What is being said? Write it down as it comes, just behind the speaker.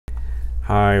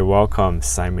Hi, welcome.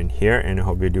 Simon here, and I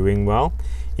hope you're doing well.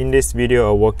 In this video,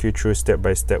 I'll walk you through step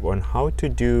by step on how to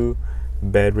do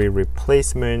battery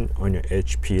replacement on your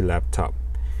HP laptop.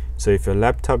 So if your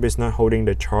laptop is not holding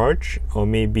the charge, or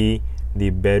maybe the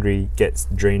battery gets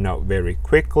drained out very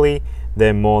quickly,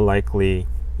 then more likely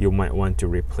you might want to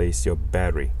replace your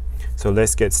battery. So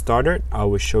let's get started. I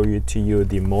will show you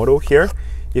the model here.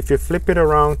 If you flip it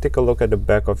around, take a look at the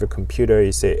back of your computer.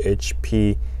 It's a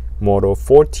HP model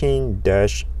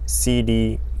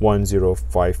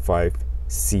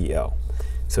 14-CD1055CL.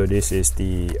 So this is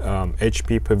the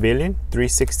HP Pavilion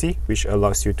 360, which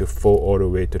allows you to fold all the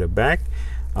way to the back.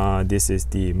 This is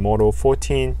the model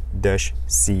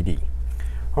 14-CD.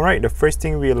 Alright, the first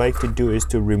thing we like to do is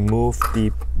to remove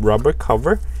the rubber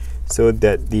cover so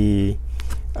that the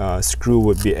screw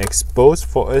would be exposed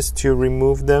for us to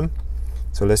remove them.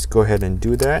 So let's go ahead and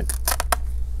do that.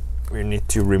 We need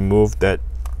to remove that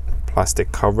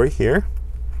plastic cover here.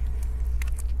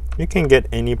 You can get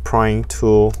any prying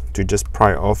tool to just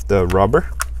pry off the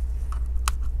rubber.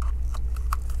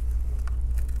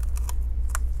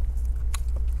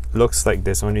 Looks like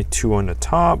there's only two on the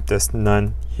top. There's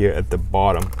none here at the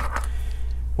bottom.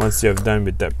 Once you have done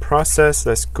with that process,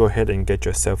 let's go ahead and get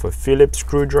yourself a Phillips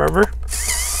screwdriver.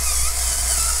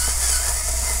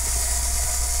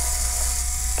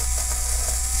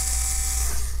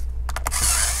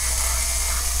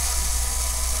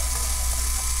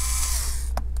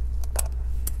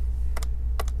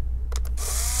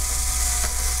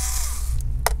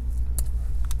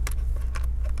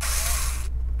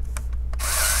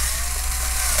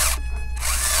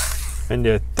 And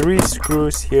there are three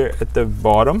screws here at the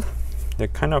bottom. They're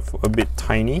kind of a bit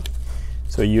tiny,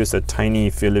 so use a tiny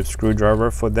Phillips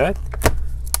screwdriver for that.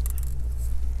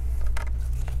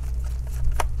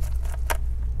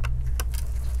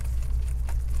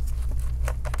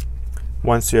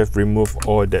 Once you have removed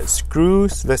all that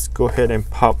screws, let's go ahead and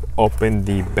pop open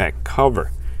the back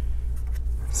cover.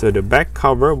 So the back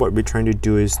cover, what we're trying to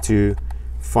do is to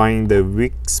find the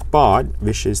weak spot,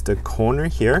 which is the corner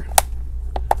here.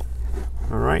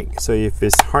 Alright, so if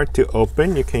it's hard to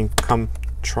open, you can come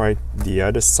try the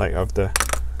other side of the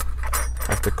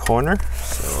corner.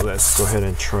 So let's go ahead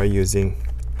and try using,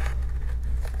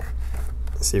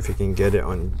 see if we can get it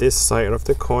on this side of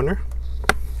the corner.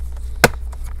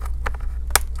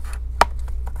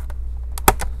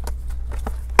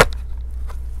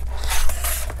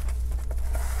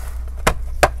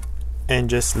 And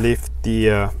just lift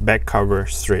the back cover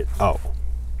straight out.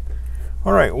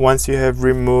 Alright, once you have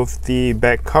removed the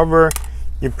back cover,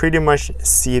 you pretty much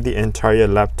see the entire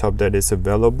laptop that is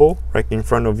available right in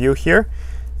front of you here.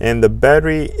 And the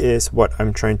battery is what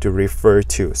I'm trying to refer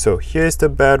to. So here's the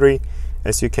battery.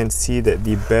 As you can see that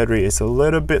the battery is a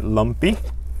little bit lumpy.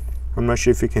 I'm not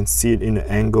sure if you can see it in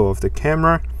the angle of the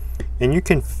camera. And you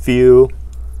can feel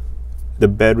the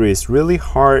battery is really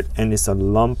hard and it's a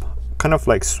lump, kind of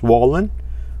like swollen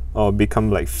or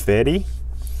become like fatty.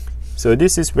 So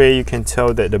this is where you can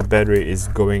tell that the battery is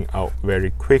going out very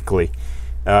quickly.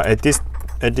 At this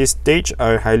stage,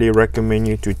 I highly recommend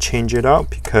you to change it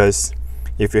out, because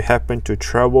if you happen to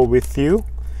travel with you,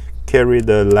 carry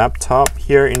the laptop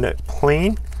here in the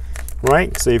plane,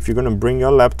 right? So if you're going to bring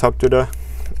your laptop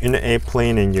in the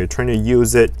airplane and you're trying to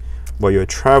use it while you're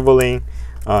traveling,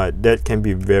 that can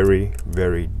be very,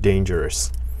 very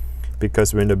dangerous,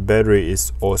 because when the battery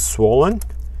is all swollen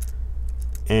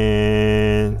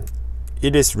and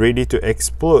it is ready to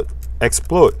explode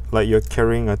like you're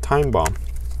carrying a time bomb.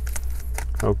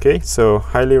 Okay, so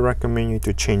highly recommend you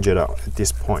to change it out at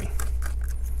this point.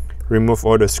 Remove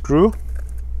all the screw.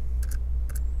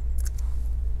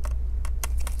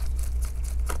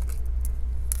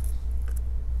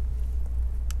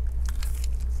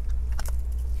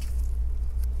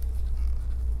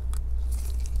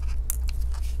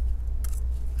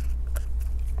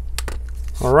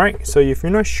 Alright, so if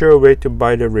you're not sure where to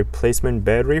buy the replacement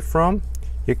battery from,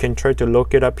 you can try to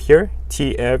look it up here,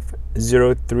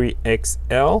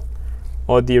 TF03XL,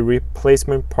 or the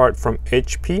replacement part from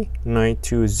HP,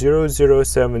 M.2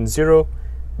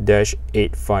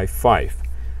 SSD-855.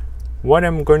 What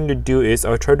I'm going to do is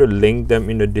I'll try to link them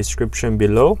in the description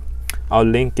below. I'll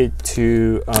link it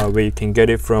to where you can get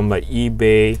it from, like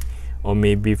eBay or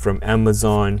maybe from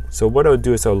Amazon. So what I'll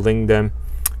do is I'll link them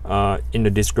in the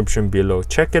description below.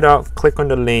 Check it out, click on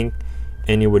the link,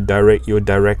 and it will direct you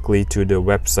directly to the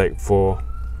website for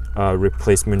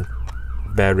replacement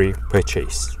battery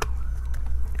purchase.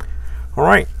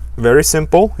 Alright, very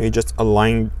simple. You just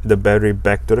align the battery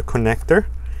back to the connector.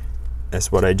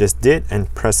 That's what I just did,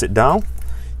 and press it down.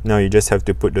 Now you just have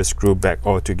to put the screw back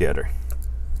all together.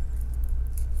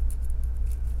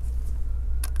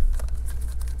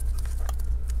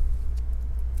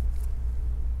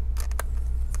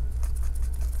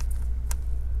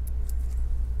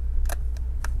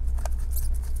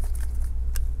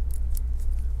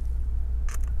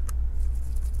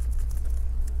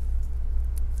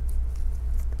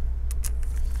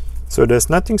 So there's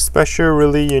nothing special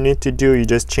really you need to do. You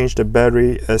just change the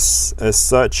battery as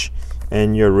such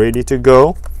and you're ready to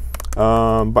go.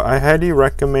 But I highly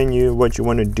recommend you, what you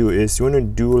want to do is you want to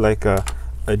do like a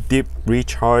deep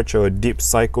recharge or a deep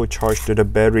cycle charge to the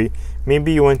battery.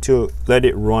 Maybe you want to let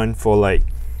it run for like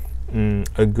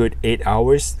a good 8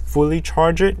 hours, fully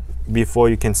charge it before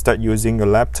you can start using your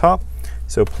laptop.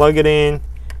 So plug it in,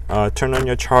 turn on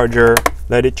your charger,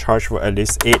 let it charge for at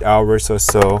least 8 hours or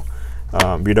so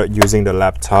without using the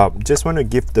laptop. Just want to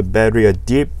give the battery a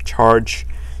deep charge,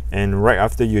 and right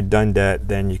after you've done that,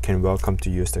 then you can welcome to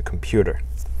use the computer.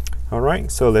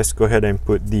 Alright, so let's go ahead and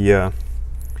put the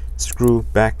screw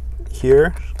back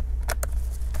here.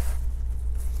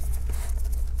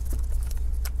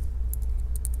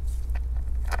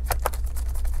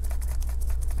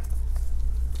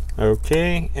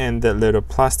 Okay, and that little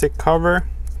plastic cover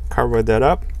that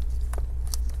up.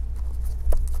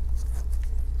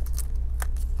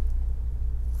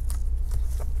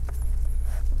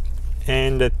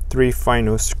 And the 3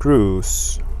 final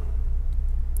screws.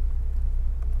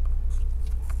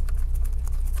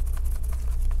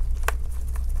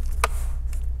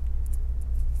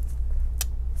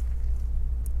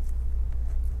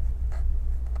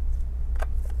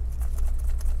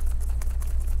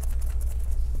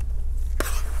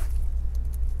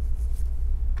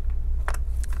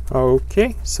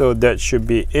 Okay, so that should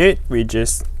be it. We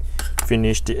just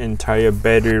finished the entire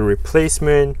battery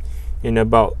replacement in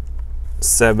about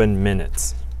 7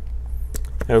 minutes.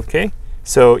 Okay,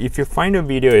 so if you find the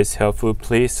video is helpful,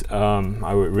 please,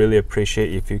 I would really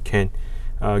appreciate if you can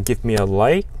give me a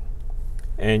like,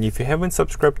 and if you haven't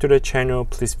subscribed to the channel,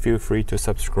 please feel free to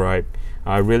subscribe.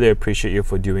 I really appreciate you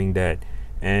for doing that.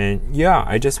 And yeah,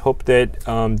 I just hope that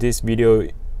this video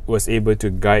was able to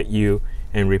guide you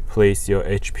and replace your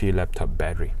HP laptop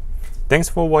battery. Thanks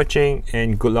for watching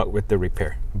and good luck with the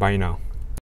repair. Bye now.